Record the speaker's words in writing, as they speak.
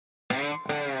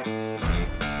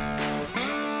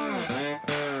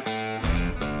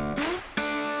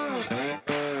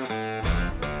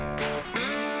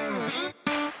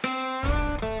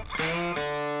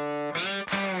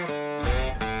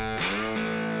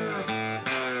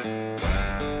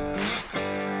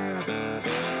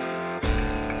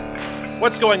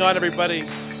What's going on, everybody?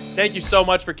 Thank you so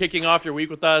much for kicking off your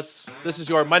week with us. This is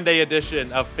your Monday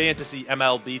edition of Fantasy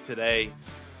MLB Today.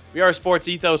 We are a Sports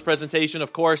Ethos presentation,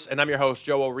 of course, and I'm your host,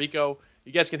 Joe Orico.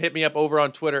 You guys can hit me up over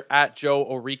on Twitter at Joe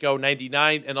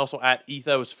Orico99 and also at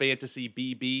Ethos Fantasy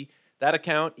BB. That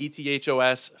account,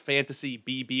 ETHOS Fantasy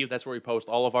BB, that's where we post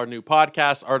all of our new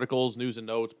podcasts, articles, news and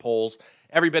notes, polls.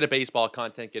 Every bit of baseball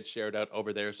content gets shared out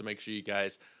over there, so make sure you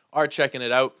guys are checking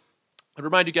it out. I'd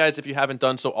remind you guys, if you haven't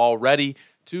done so already,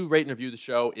 to rate and review the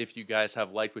show if you guys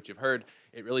have liked what you've heard.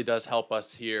 It really does help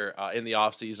us here in the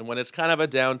offseason when it's kind of a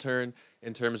downturn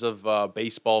in terms of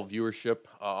baseball viewership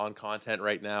on content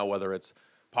right now, whether it's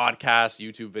podcasts,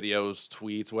 YouTube videos,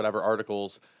 tweets, whatever,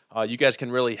 articles. You guys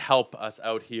can really help us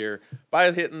out here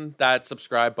by hitting that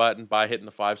subscribe button, by hitting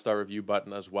the 5-star review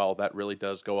button as well. That really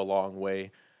does go a long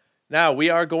way. Now, we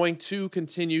are going to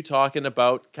continue talking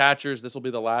about catchers. This will be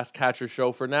the last catcher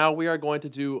show for now. We are going to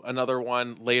do another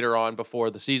one later on before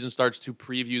the season starts to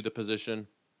preview the position.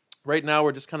 Right now,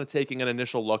 we're just kind of taking an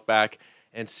initial look back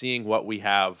and seeing what we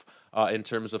have in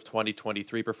terms of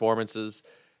 2023 performances.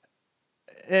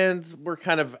 And we're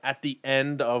kind of at the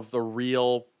end of the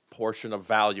real portion of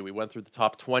value. We went through the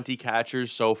top 20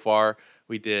 catchers so far.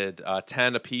 We did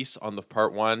 10 apiece on the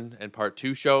part 1 and part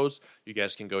 2 shows. You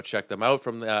guys can go check them out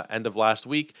from the end of last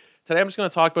week. Today I'm just going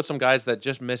to talk about some guys that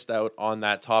just missed out on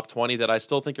that top 20 that I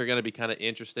still think are going to be kind of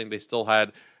interesting. They still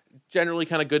had generally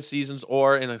kind of good seasons,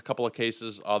 or in a couple of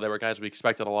cases, they were guys we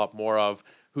expected a lot more of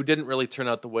who didn't really turn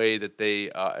out the way that they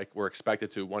were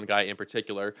expected to, one guy in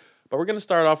particular. But we're going to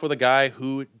start off with a guy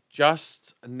who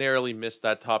just narrowly missed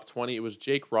that top 20. It was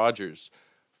Jake Rogers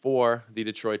for the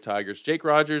Detroit Tigers. Jake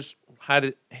Rogers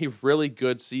had a really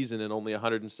good season in only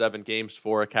 107 games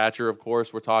for a catcher, of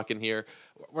course. We're talking here.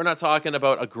 We're not talking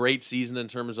about a great season in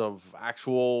terms of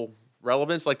actual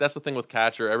relevance. Like, that's the thing with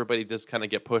catcher. Everybody just kind of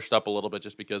get pushed up a little bit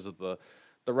just because of the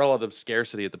relative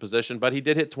scarcity at the position. But he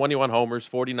did hit 21 homers,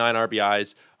 49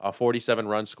 RBIs, 47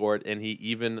 runs scored, and he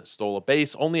even stole a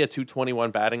base. Only a 221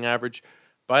 batting average.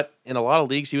 But in a lot of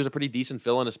leagues, he was a pretty decent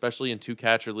fill-in, especially in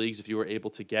 2-catcher leagues. If you were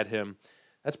able to get him,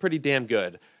 that's pretty damn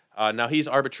good. Now, he's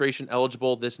arbitration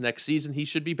eligible this next season. He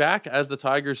should be back as the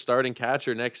Tigers' starting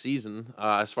catcher next season.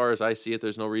 As far as I see it,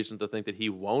 there's no reason to think that he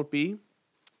won't be.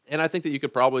 And I think that you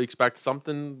could probably expect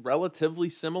something relatively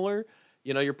similar.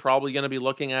 You know, you're probably going to be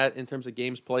looking at, in terms of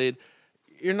games played,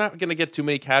 you're not going to get too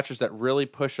many catchers that really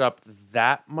push up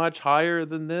that much higher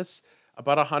than this.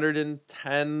 About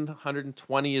 110,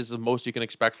 120 is the most you can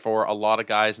expect for a lot of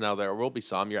guys. Now, there will be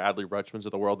some, your Adley Rutschmans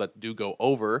of the world, that do go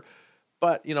over.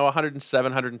 But,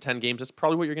 107, 110 games, that's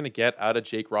probably what you're going to get out of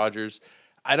Jake Rogers.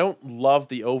 I don't love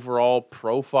the overall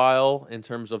profile in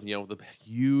terms of, the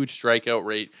huge strikeout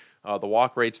rate. The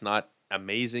walk rate's not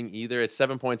amazing either. It's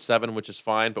 7.7, which is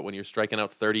fine, but when you're striking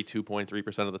out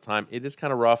 32.3% of the time, it is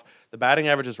kind of rough. The batting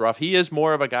average is rough. He is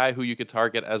more of a guy who you could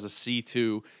target as a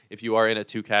C2 if you are in a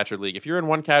 2-catcher league. If you're in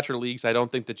 1-catcher leagues, I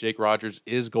don't think that Jake Rogers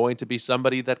is going to be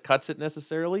somebody that cuts it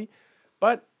necessarily,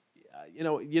 but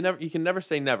you can never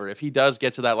say never. If he does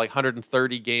get to that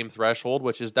 130 game threshold,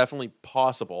 which is definitely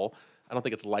possible, I don't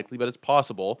think it's likely, but it's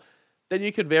possible, then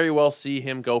you could very well see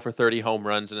him go for 30 home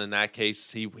runs, and in that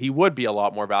case, he would be a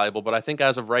lot more valuable. But I think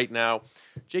as of right now,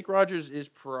 Jake Rogers is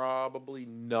probably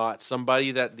not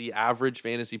somebody that the average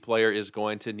fantasy player is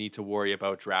going to need to worry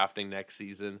about drafting next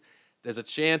season. There's a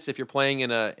chance if you're playing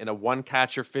in a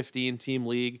 1-catcher 15-team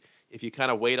league, if you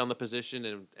kind of wait on the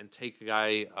position and take a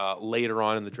guy later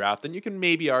on in the draft, then you can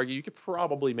maybe argue, you could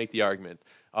probably make the argument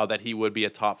that he would be a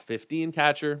top 15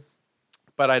 catcher.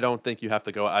 But I don't think you have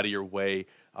to go out of your way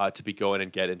to be going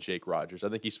and getting Jake Rogers. I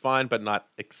think he's fine, but not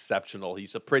exceptional.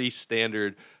 He's a pretty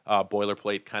standard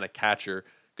boilerplate kind of catcher.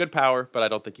 Good power, but I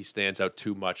don't think he stands out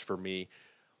too much for me.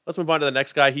 Let's move on to the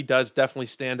next guy. He does definitely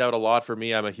stand out a lot for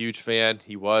me. I'm a huge fan.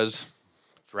 He was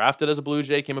drafted as a Blue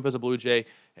Jay, came up as a Blue Jay,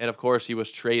 and of course he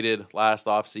was traded last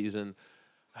offseason.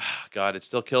 God, it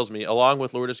still kills me. Along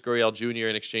with Lourdes Gurriel Jr.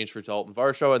 in exchange for Dalton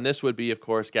Varsho, and this would be, of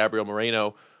course, Gabriel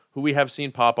Moreno, who we have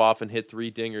seen pop off and hit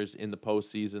 3 dingers in the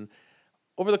postseason.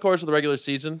 Over the course of the regular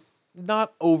season,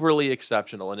 not overly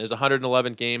exceptional. In his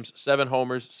 111 games, 7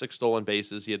 homers, 6 stolen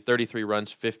bases. He had 33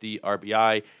 runs, 50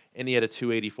 RBI, and he had a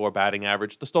 284 batting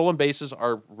average. The stolen bases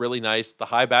are really nice. The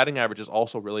high batting average is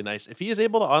also really nice. If he is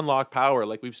able to unlock power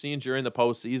like we've seen during the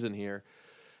postseason here,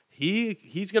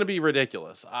 he's going to be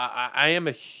ridiculous. I am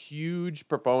a huge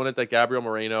proponent that Gabriel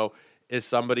Moreno is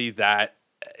somebody that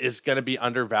is going to be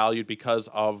undervalued because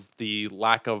of the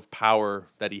lack of power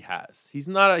that he has. He's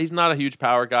not a huge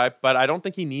power guy, but I don't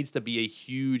think he needs to be a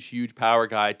huge power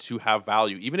guy to have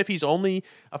value. Even if he's only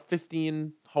a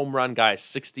 15 home run guy,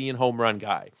 16 home run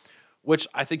guy. which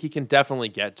I think he can definitely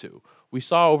get to. We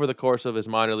saw over the course of his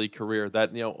minor league career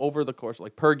that, over the course,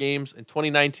 like per games in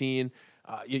 2019,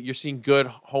 you're seeing good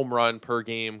home run per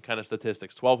game kind of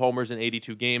statistics. 12 homers in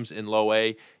 82 games in low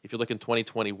A. If you look in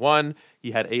 2021,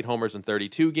 he had 8 homers in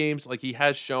 32 games. Like, he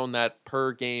has shown that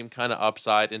per game kind of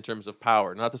upside in terms of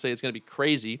power. Not to say it's going to be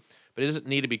crazy, but it doesn't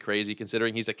need to be crazy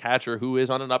considering he's a catcher who is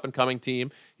on an up-and-coming team.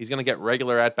 He's going to get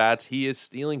regular at-bats. He is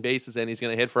stealing bases, and he's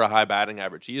going to hit for a high batting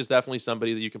average. He is definitely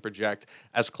somebody that you can project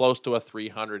as close to a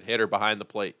 300 hitter behind the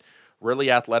plate.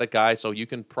 Really athletic guy, so you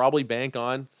can probably bank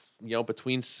on,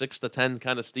 between 6 to 10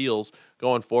 kind of steals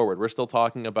going forward. We're still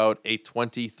talking about a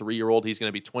 23-year-old. He's going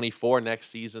to be 24 next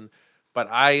season. But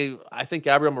I think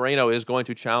Gabriel Moreno is going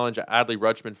to challenge Adley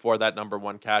Rutschman for that number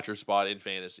 1 catcher spot in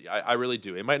fantasy. I really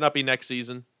do. It might not be next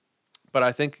season, but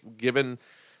I think give it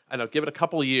a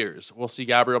couple of years, we'll see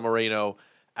Gabriel Moreno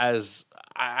as,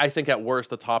 I think at worst,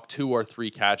 the top 2 or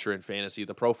 3 catcher in fantasy.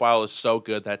 The profile is so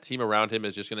good. That team around him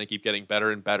is just going to keep getting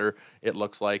better and better. It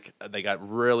looks like they got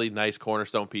really nice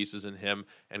cornerstone pieces in him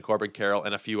and Corbin Carroll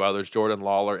and a few others, Jordan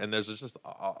Lawler, and there's just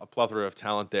a plethora of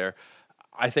talent there.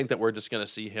 I think that we're just going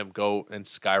to see him go and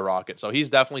skyrocket. So he's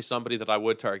definitely somebody that I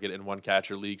would target in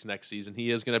 1-catcher leagues next season. He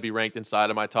is going to be ranked inside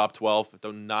of my top 12.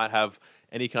 Do not have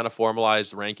any kind of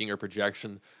formalized ranking or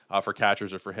projection for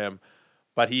catchers or for him.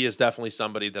 But he is definitely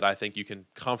somebody that I think you can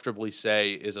comfortably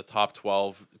say is a top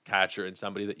 12 catcher and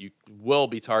somebody that you will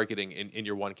be targeting in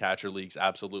your 1-catcher leagues.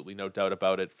 Absolutely, no doubt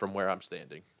about it from where I'm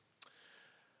standing.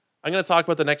 I'm going to talk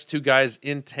about the next 2 guys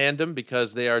in tandem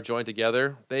because they are joined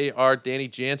together. They are Danny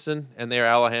Jansen and they are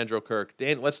Alejandro Kirk.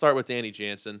 Let's start with Danny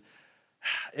Jansen.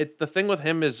 The thing with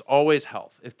him is always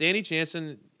health. If Danny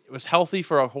Jansen was healthy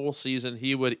for a whole season,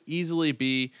 he would easily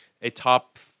be a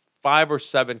top 5 or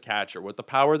 7 catcher. With the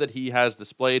power that he has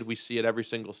displayed, we see it every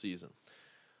single season.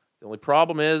 The only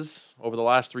problem is, over the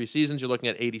last 3 seasons, you're looking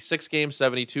at 86 games,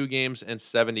 72 games, and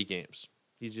 70 games.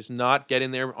 He's just not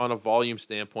getting there on a volume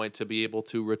standpoint to be able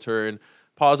to return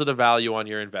positive value on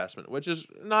your investment, which is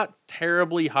not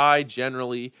terribly high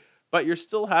generally, but you're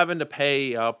still having to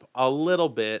pay up a little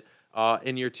bit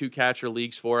in your 2-catcher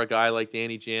leagues for a guy like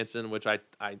Danny Jansen, which I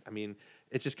mean,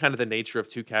 it's just kind of the nature of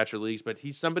 2-catcher leagues, but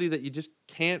he's somebody that you just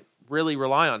can't really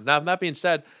rely on. Now, that being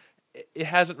said, it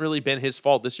hasn't really been his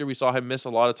fault. This year we saw him miss a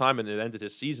lot of time and it ended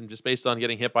his season just based on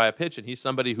getting hit by a pitch, and he's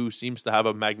somebody who seems to have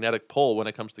a magnetic pull when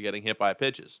it comes to getting hit by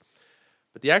pitches.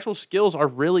 But the actual skills are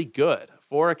really good.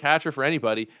 For a catcher, for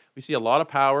anybody, we see a lot of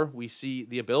power. We see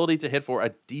the ability to hit for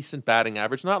a decent batting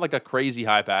average, not like a crazy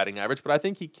high batting average, but I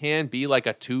think he can be like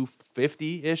a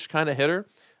 250-ish kind of hitter.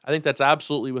 I think that's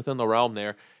absolutely within the realm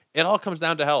there. It all comes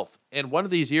down to health. And one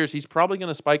of these years, he's probably going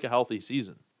to spike a healthy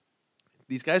season.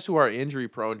 These guys who are injury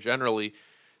prone generally,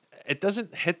 it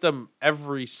doesn't hit them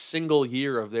every single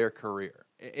year of their career.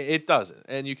 It doesn't.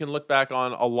 And you can look back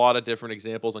on a lot of different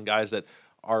examples and guys that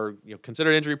are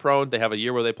considered injury prone. They have a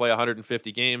year where they play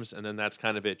 150 games, and then that's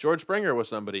kind of it. George Springer was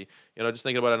somebody, just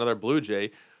thinking about another Blue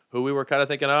Jay, who we were kind of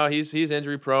thinking, he's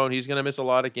injury prone. He's going to miss a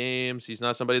lot of games. He's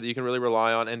not somebody that you can really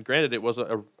rely on. And granted, it was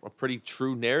a pretty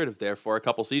true narrative there for a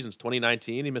couple seasons.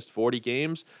 2019, he missed 40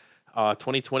 games.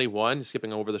 2021,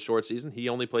 skipping over the short season, he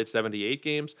only played 78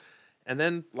 games. And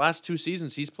then last 2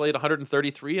 seasons, he's played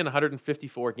 133 and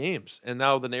 154 games. And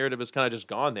now the narrative is kind of just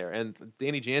gone there. And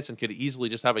Danny Jansen could easily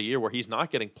just have a year where he's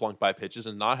not getting plunked by pitches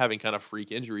and not having kind of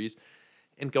freak injuries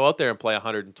and go out there and play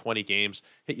 120 games,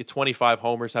 hit you 25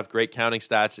 homers, have great counting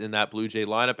stats in that Blue Jay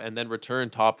lineup, and then return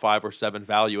top 5 or 7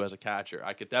 value as a catcher.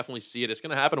 I could definitely see it. It's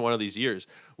going to happen one of these years.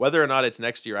 Whether or not it's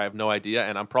next year, I have no idea,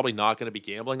 and I'm probably not going to be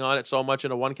gambling on it so much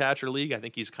in a 1-catcher league. I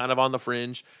think he's kind of on the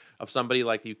fringe of somebody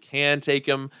like you can take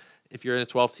him if you're in a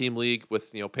 12-team league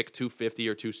with, pick 250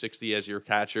 or 260 as your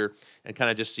catcher and kind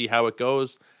of just see how it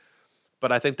goes.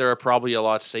 But I think there are probably a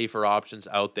lot safer options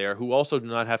out there who also do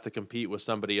not have to compete with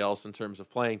somebody else in terms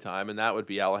of playing time, and that would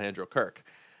be Alejandro Kirk.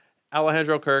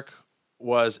 Alejandro Kirk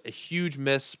was a huge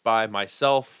miss by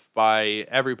myself, by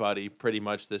everybody pretty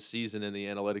much this season in the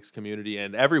analytics community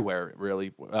and everywhere,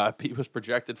 really. He was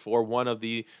projected for one of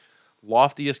the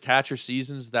loftiest catcher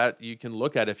seasons that you can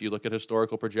look at if you look at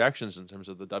historical projections in terms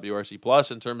of the WRC Plus,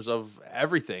 in terms of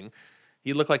everything.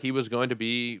 He looked like he was going to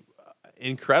be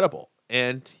incredible.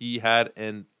 And he had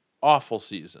an awful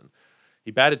season.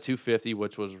 He batted 250,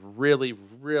 which was really,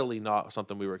 really not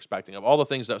something we were expecting. Of all the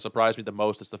things that surprised me the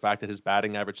most, it's the fact that his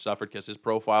batting average suffered because his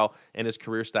profile and his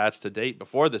career stats to date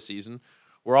before this season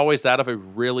were always that of a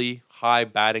really high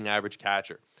batting average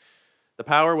catcher. The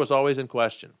power was always in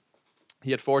question.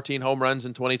 He had 14 home runs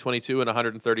in 2022 in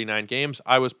 139 games.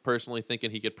 I was personally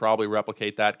thinking he could probably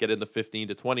replicate that, get in the 15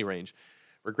 to 20 range.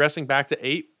 Regressing back to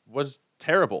 8 was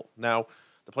terrible. Now,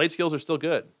 the plate skills are still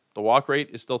good. The walk rate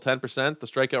is still 10%. The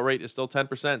strikeout rate is still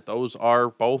 10%. Those are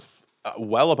both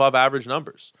well above average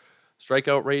numbers.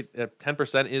 Strikeout rate at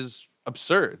 10% is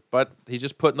absurd, but he's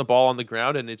just putting the ball on the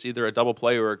ground, and it's either a double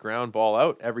play or a ground ball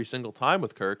out every single time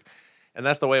with Kirk, and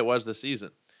that's the way it was this season.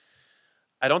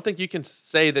 I don't think you can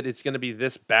say that it's going to be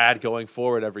this bad going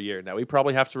forward every year. Now, we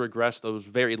probably have to regress those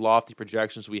very lofty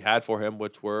projections we had for him,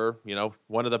 which were,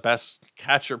 one of the best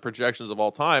catcher projections of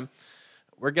all time.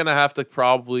 We're going to have to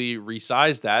probably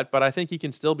resize that, but I think he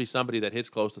can still be somebody that hits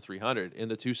close to 300 in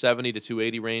the 270 to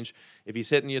 280 range. If he's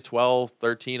hitting you 12,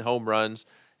 13 home runs,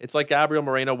 it's like Gabriel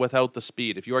Moreno without the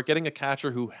speed. If you are getting a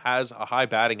catcher who has a high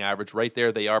batting average right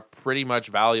there, they are pretty much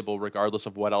valuable regardless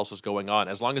of what else is going on,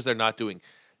 as long as they're not doing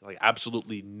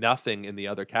absolutely nothing in the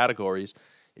other categories.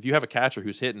 If you have a catcher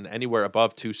who's hitting anywhere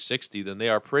above 260, then they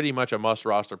are pretty much a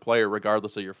must-roster player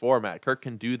regardless of your format. Kirk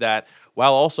can do that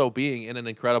while also being in an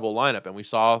incredible lineup, and we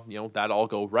saw that all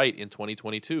go right in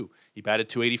 2022. He batted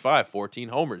 285, 14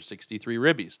 homers, 63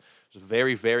 ribbies. It was a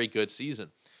very, very good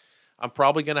season. I'm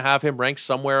probably going to have him ranked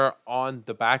somewhere on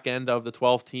the back end of the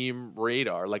 12-team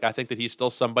radar. I think that he's still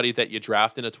somebody that you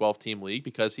draft in a 12-team league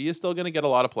because he is still going to get a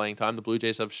lot of playing time. The Blue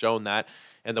Jays have shown that,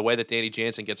 and the way that Danny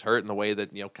Jansen gets hurt and the way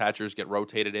that catchers get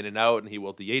rotated in and out, and he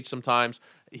will DH sometimes,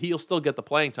 he'll still get the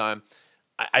playing time.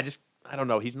 I don't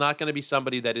know. He's not going to be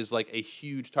somebody that is a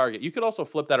huge target. You could also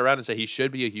flip that around and say he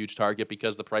should be a huge target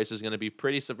because the price is going to be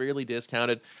pretty severely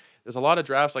discounted. There's a lot of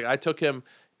drafts. I took him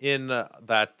in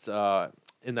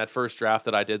that first draft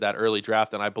that I did, that early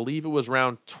draft, and I believe it was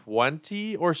round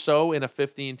 20 or so in a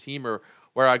 15-teamer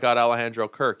where I got Alejandro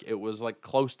Kirk. It was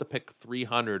close to pick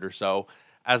 300 or so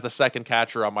as the second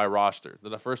catcher on my roster.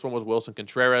 The first one was Wilson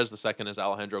Contreras. The second is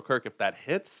Alejandro Kirk. If that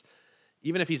hits,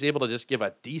 even if he's able to just give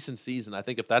a decent season, I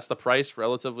think if that's the price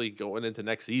relatively going into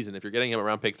next season, if you're getting him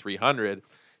around pick 300,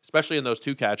 especially in those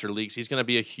two catcher leagues, he's going to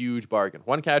be a huge bargain.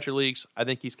 One catcher leagues, I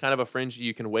think he's kind of a fringe,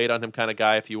 you can wait on him kind of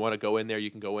guy. If you want to go in there,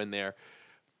 you can go in there.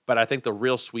 But I think the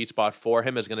real sweet spot for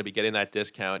him is going to be getting that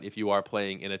discount if you are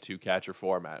playing in a two-catcher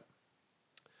format.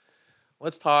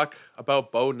 Let's talk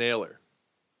about Bo Naylor.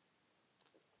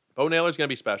 Bo Naylor is going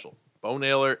to be special. Bo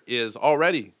Naylor is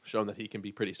already shown that he can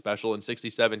be pretty special in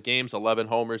 67 games, 11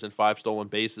 homers, and 5 stolen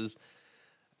bases.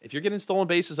 If you're getting stolen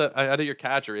bases out of your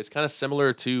catcher, it's kind of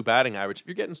similar to batting average. If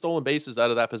you're getting stolen bases out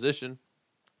of that position,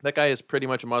 that guy is pretty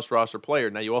much a must-roster player.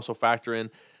 Now, you also factor in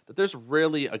that there's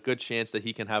really a good chance that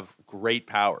he can have great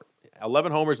power.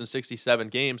 11 homers in 67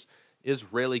 games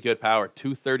is really good power.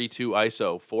 232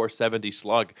 ISO, 470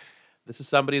 slug. This is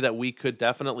somebody that we could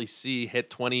definitely see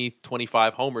hit 20,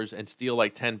 25 homers and steal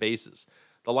 10 bases.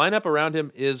 The lineup around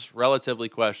him is relatively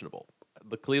questionable.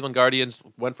 The Cleveland Guardians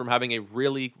went from having a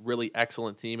really, really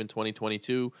excellent team in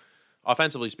 2022,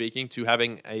 offensively speaking, to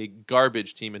having a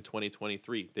garbage team in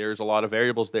 2023. There's a lot of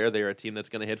variables there. They're a team that's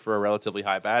going to hit for a relatively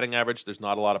high batting average. There's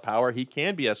not a lot of power. He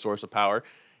can be a source of power,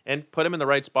 and put him in the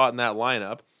right spot in that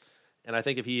lineup. And I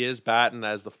think if he is batting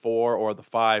as the 4 or the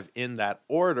 5 in that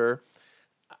order,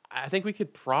 I think we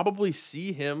could probably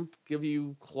see him give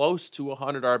you close to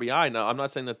 100 RBI. Now, I'm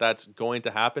not saying that that's going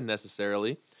to happen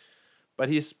necessarily, but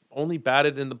he's only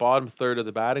batted in the bottom third of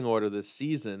the batting order this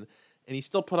season, and he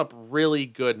still put up really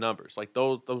good numbers.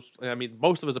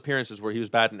 Most of his appearances where he was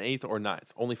batting 8th or 9th.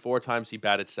 Only 4 times he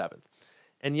batted 7th.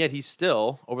 And yet he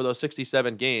still, over those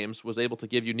 67 games, was able to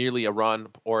give you nearly a run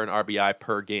or an RBI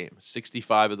per game.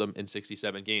 65 of them in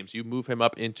 67 games. You move him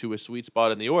up into a sweet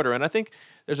spot in the order, and I think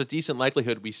there's a decent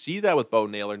likelihood we see that with Bo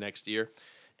Naylor next year.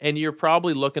 And you're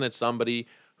probably looking at somebody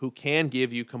who can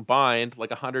give you combined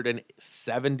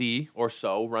 170 or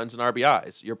so runs and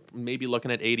RBIs. You're maybe looking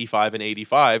at 85 and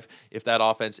 85 if that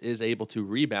offense is able to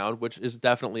rebound, which is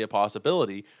definitely a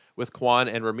possibility with Kwan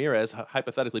and Ramirez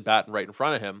hypothetically batting right in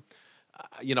front of him.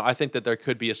 I think that there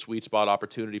could be a sweet spot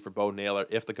opportunity for Bo Naylor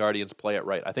if the Guardians play it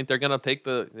right. I think they're going to take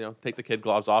the kid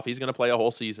gloves off. He's going to play a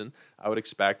whole season, I would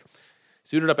expect.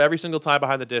 Suited up every single time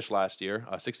behind the dish last year.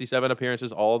 67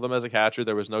 appearances, all of them as a catcher.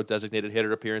 There was no designated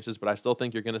hitter appearances, but I still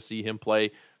think you're going to see him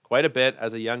play quite a bit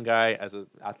as a young guy, as an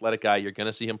athletic guy. You're going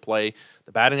to see him play.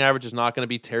 The batting average is not going to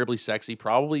be terribly sexy. It's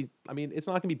not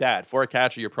going to be bad. For a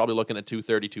catcher, you're probably looking at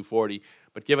 230, 240.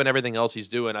 But given everything else he's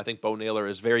doing, I think Bo Naylor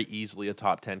is very easily a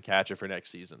top 10 catcher for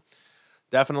next season.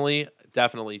 Definitely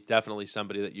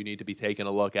somebody that you need to be taking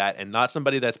a look at, and not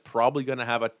somebody that's probably going to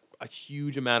have a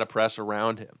huge amount of press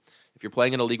around him. If you're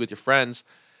playing in a league with your friends,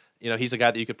 he's a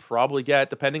guy that you could probably get,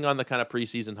 depending on the kind of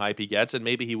preseason hype he gets, and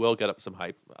maybe he will get up some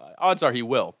hype. Odds are he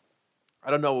will.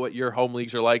 I don't know what your home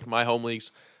leagues are like. My home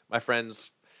leagues, my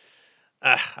friends,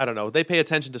 I don't know. They pay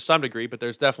attention to some degree, but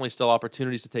there's definitely still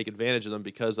opportunities to take advantage of them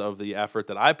because of the effort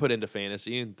that I put into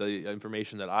fantasy and the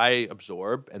information that I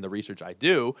absorb and the research I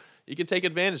do. You can take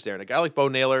advantage there. And a guy like Bo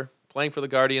Naylor playing for the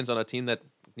Guardians on a team that,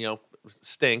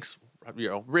 stinks,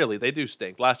 really, they do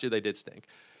stink. Last year they did stink.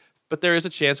 But there is a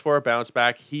chance for a bounce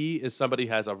back. He is somebody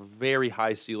who has a very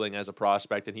high ceiling as a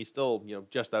prospect, and he's still,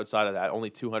 just outside of that, only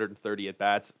 230 at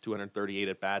bats, 238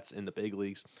 at bats in the big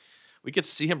leagues. We could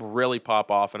see him really pop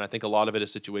off, and I think a lot of it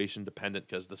is situation dependent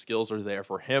because the skills are there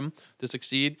for him to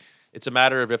succeed. It's a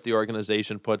matter of if the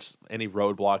organization puts any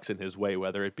roadblocks in his way,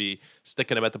 whether it be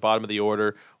sticking him at the bottom of the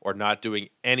order or not doing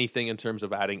anything in terms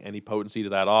of adding any potency to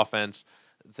that offense.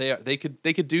 They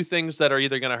could do things that are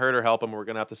either going to hurt or help him. We're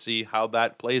going to have to see how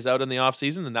that plays out in the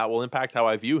offseason, and that will impact how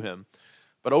I view him.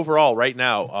 But overall, right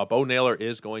now, Bo Naylor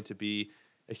is going to be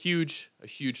a huge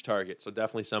target. So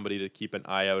definitely somebody to keep an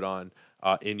eye out on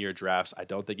in your drafts. I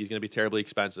don't think he's going to be terribly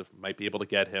expensive. Might be able to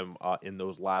get him in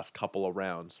those last couple of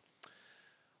rounds.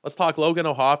 Let's talk Logan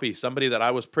O'Hoppe, somebody that I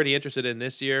was pretty interested in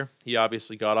this year. He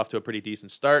obviously got off to a pretty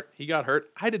decent start. He got hurt.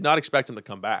 I did not expect him to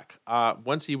come back.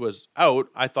 Once he was out,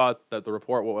 I thought that the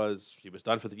report was he was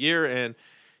done for the year, and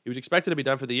he was expected to be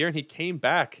done for the year, and he came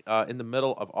back in the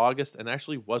middle of August and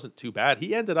actually wasn't too bad.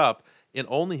 He ended up in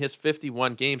only his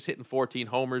 51 games, hitting 14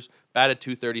 homers, batted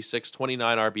 .236,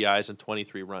 29 RBIs, and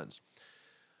 23 runs.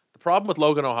 The problem with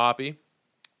Logan O'Hoppe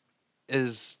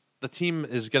is the team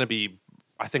is going to be,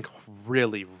 I think,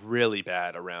 really, really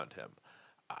bad around him.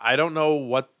 I don't know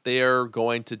what they're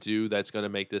going to do that's going to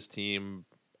make this team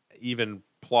even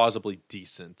plausibly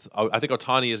decent. I think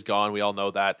Ohtani is gone. We all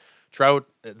know that. Trout,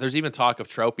 there's even talk of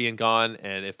Trout being gone,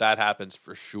 and if that happens,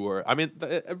 for sure. I mean,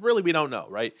 really, we don't know,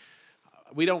 right?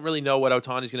 We don't really know what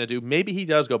Ohtani's going to do. Maybe he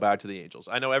does go back to the Angels.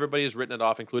 I know everybody has written it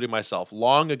off, including myself,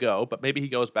 long ago, but maybe he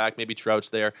goes back, maybe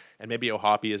Trout's there, and maybe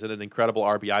O'Hoppe is in an incredible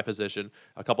RBI position,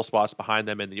 a couple spots behind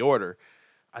them in the order.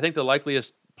 I think the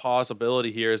likeliest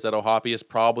possibility here is that O'Hoppe is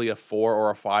probably a 4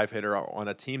 or a 5 hitter on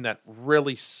a team that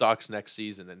really sucks next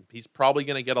season, and he's probably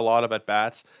going to get a lot of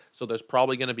at-bats, so there's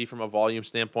probably going to be, from a volume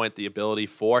standpoint, the ability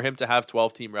for him to have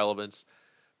 12-team relevance,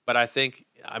 but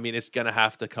it's going to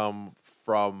have to come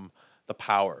from the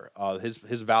power. His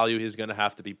value is going to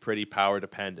have to be pretty power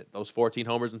dependent. Those 14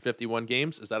 homers in 51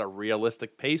 games, is that a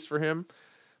realistic pace for him?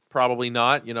 Probably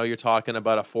not. You're talking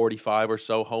about a 45 or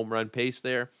so home run pace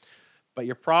there. But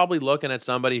you're probably looking at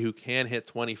somebody who can hit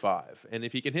 25. And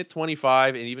if he can hit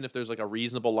 25, and even if there's like a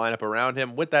reasonable lineup around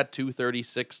him with that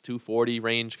 236, 240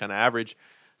 range kind of average,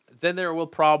 then there will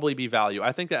probably be value.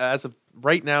 I think that as of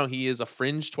right now, he is a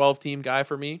fringe 12-team guy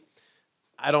for me.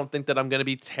 I don't think that I'm going to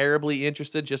be terribly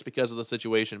interested just because of the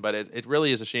situation, but it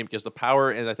really is a shame because the power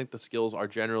and I think the skills are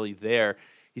generally there.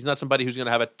 He's not somebody who's going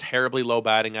to have a terribly low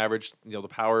batting average. The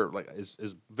power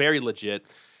is very legit.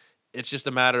 It's just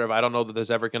a matter of I don't know that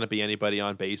there's ever going to be anybody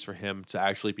on base for him to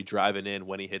actually be driving in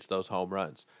when he hits those home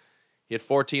runs. He had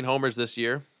 14 homers this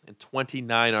year and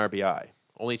 29 RBI.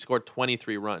 Only scored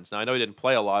 23 runs. Now, I know he didn't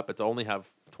play a lot, but to only have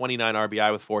 29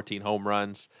 RBI with 14 home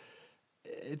runs,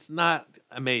 it's not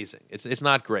amazing. It's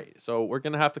not great. So we're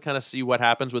going to have to kind of see what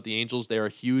happens with the Angels. They're a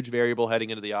huge variable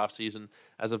heading into the offseason.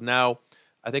 As of now,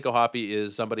 I think O'Hoppe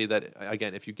is somebody that,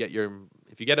 again, if you get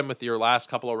him with your last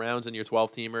couple of rounds in your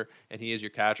 12-teamer and he is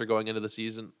your catcher going into the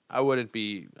season, I wouldn't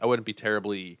be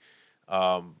terribly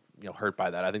hurt by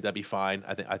that. I think that'd be fine.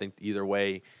 I think either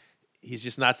way, he's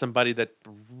just not somebody that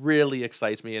really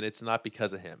excites me, and it's not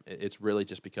because of him. It's really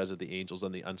just because of the Angels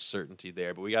and the uncertainty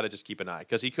there. But we got to just keep an eye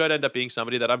because he could end up being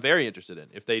somebody that I'm very interested in.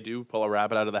 If they do pull a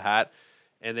rabbit out of the hat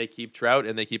and they keep Trout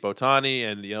and they keep Ohtani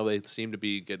and they seem to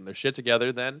be getting their shit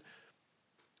together, then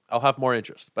I'll have more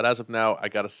interest. But as of now, I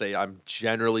got to say I'm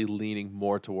generally leaning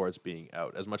more towards being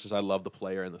out as much as I love the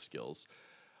player and the skills.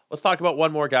 Let's talk about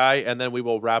one more guy, and then we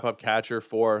will wrap up catcher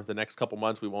for the next couple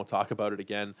months. We won't talk about it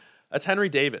again. That's Henry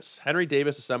Davis. Henry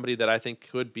Davis is somebody that I think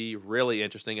could be really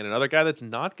interesting, and another guy that's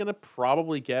not going to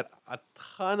probably get a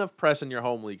ton of press in your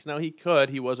home leagues. Now, he could.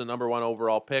 He was a number 1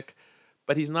 overall pick,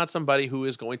 but he's not somebody who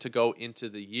is going to go into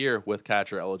the year with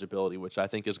catcher eligibility, which I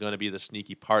think is going to be the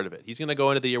sneaky part of it. He's going to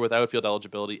go into the year with outfield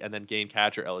eligibility and then gain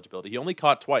catcher eligibility. He only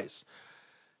caught twice.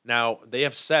 Now, they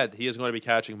have said he is going to be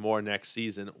catching more next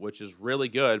season, which is really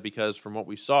good because from what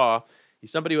we saw,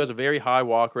 he's somebody who has a very high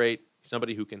walk rate,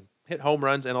 somebody who can hit home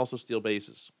runs and also steal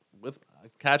bases. With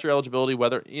catcher eligibility,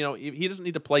 whether, he doesn't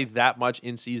need to play that much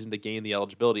in season to gain the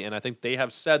eligibility, and I think they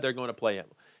have said they're going to play him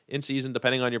in season,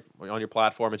 depending on your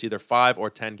platform. It's either 5 or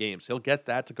 10 games. He'll get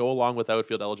that to go along with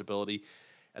outfield eligibility,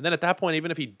 And then at that point,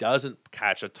 even if he doesn't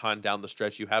catch a ton down the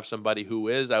stretch, you have somebody who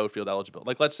is outfield eligible.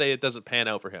 Like, let's say it doesn't pan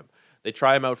out for him. They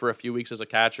try him out for a few weeks as a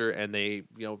catcher, and they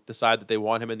decide that they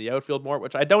want him in the outfield more,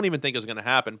 which I don't even think is going to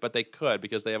happen, but they could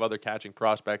because they have other catching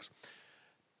prospects.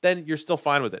 Then you're still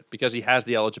fine with it because he has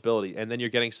the eligibility. And then you're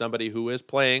getting somebody who is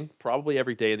playing probably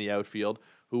every day in the outfield,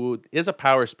 who is a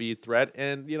power speed threat.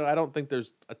 And, I don't think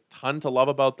there's a ton to love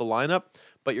about the lineup,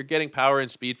 but you're getting power and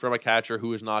speed from a catcher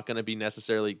who is not going to be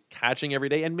necessarily catching every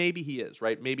day. And maybe he is,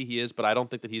 right? Maybe he is, but I don't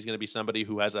think that he's going to be somebody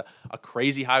who has a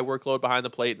crazy high workload behind the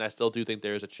plate. And I still do think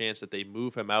there is a chance that they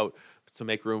move him out to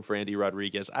make room for Andy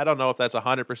Rodriguez. I don't know if that's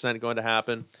 100% going to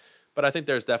happen, but I think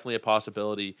there's definitely a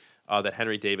possibility that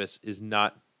Henry Davis is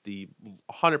not the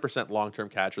 100% long-term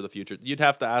catcher of the future. You'd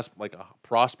have to ask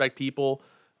prospect people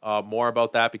more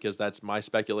about that because that's my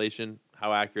speculation.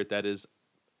 How accurate that is,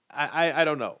 I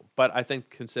don't know. But I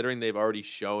think considering they've already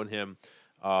shown him,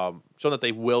 shown that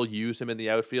they will use him in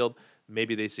the outfield,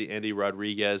 maybe they see Andy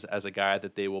Rodriguez as a guy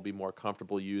that they will be more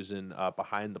comfortable using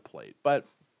behind the plate. But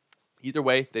either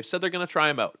way, they've said they're going to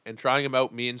try him out. And trying him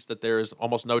out means that there is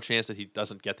almost no chance that he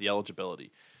doesn't get the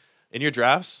eligibility. In your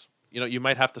drafts, you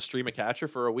might have to stream a catcher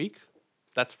for a week.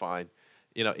 That's fine.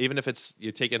 Even if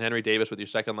you're taking Henry Davis with your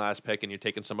second last pick and you're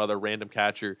taking some other random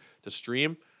catcher to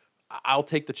stream, I'll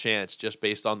take the chance just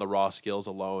based on the raw skills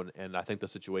alone. And I think the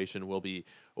situation will be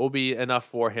enough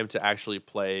for him to actually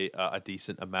play a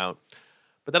decent amount.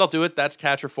 But that'll do it. That's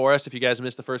Catcher for us. If you guys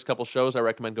missed the first couple shows, I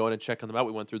recommend going and checking them out.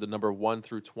 We went through the number 1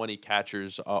 through 20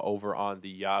 catchers over on the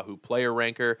Yahoo Player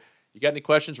Ranker. You got any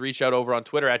questions, reach out over on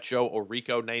Twitter at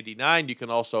JoeOrico99. You can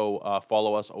also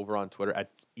follow us over on Twitter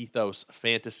at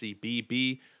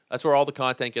EthosFantasyBB. That's where all the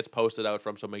content gets posted out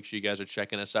from, so make sure you guys are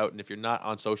checking us out. And if you're not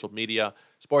on social media,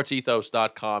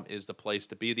 sportsethos.com is the place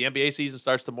to be. The NBA season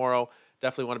starts tomorrow.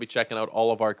 Definitely want to be checking out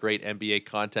all of our great NBA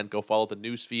content. Go follow the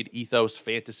newsfeed, Ethos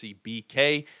Fantasy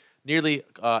BK. Nearly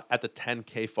at the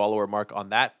 10K follower mark on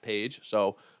that page.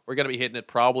 So we're going to be hitting it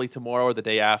probably tomorrow or the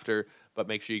day after. But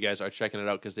make sure you guys are checking it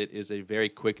out because it is a very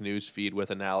quick news feed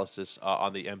with analysis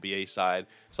on the NBA side.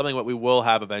 Something that we will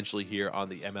have eventually here on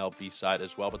the MLB side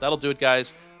as well. But that'll do it,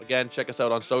 guys. Again, check us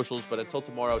out on socials. But until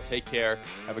tomorrow, take care.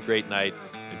 Have a great night,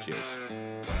 and cheers.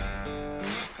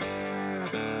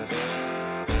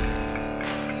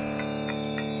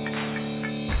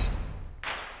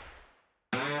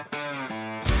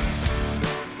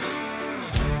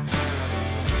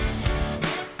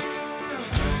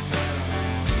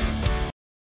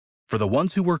 For the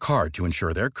ones who work hard to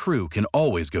ensure their crew can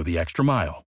always go the extra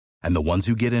mile, and the ones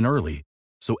who get in early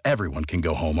so everyone can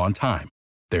go home on time,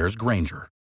 there's Grainger,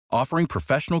 offering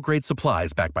professional-grade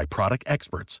supplies backed by product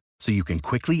experts so you can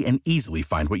quickly and easily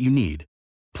find what you need.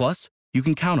 Plus, you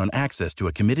can count on access to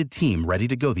a committed team ready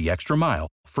to go the extra mile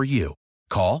for you.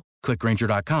 Call, click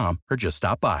Grainger.com, or just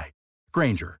stop by.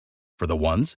 Grainger, for the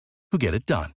ones who get it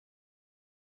done.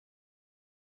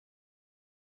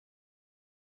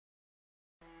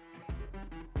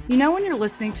 You know when you're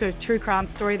listening to a true crime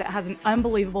story that has an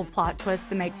unbelievable plot twist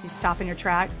that makes you stop in your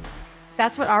tracks?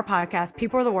 That's what our podcast,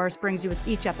 People Are the Worst, brings you with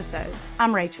each episode.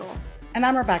 I'm Rachel. And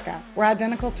I'm Rebecca. We're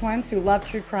identical twins who love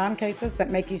true crime cases that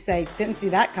make you say, didn't see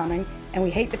that coming, and we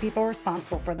hate the people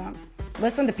responsible for them.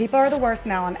 Listen to People Are the Worst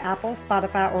now on Apple,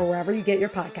 Spotify, or wherever you get your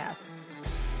podcasts.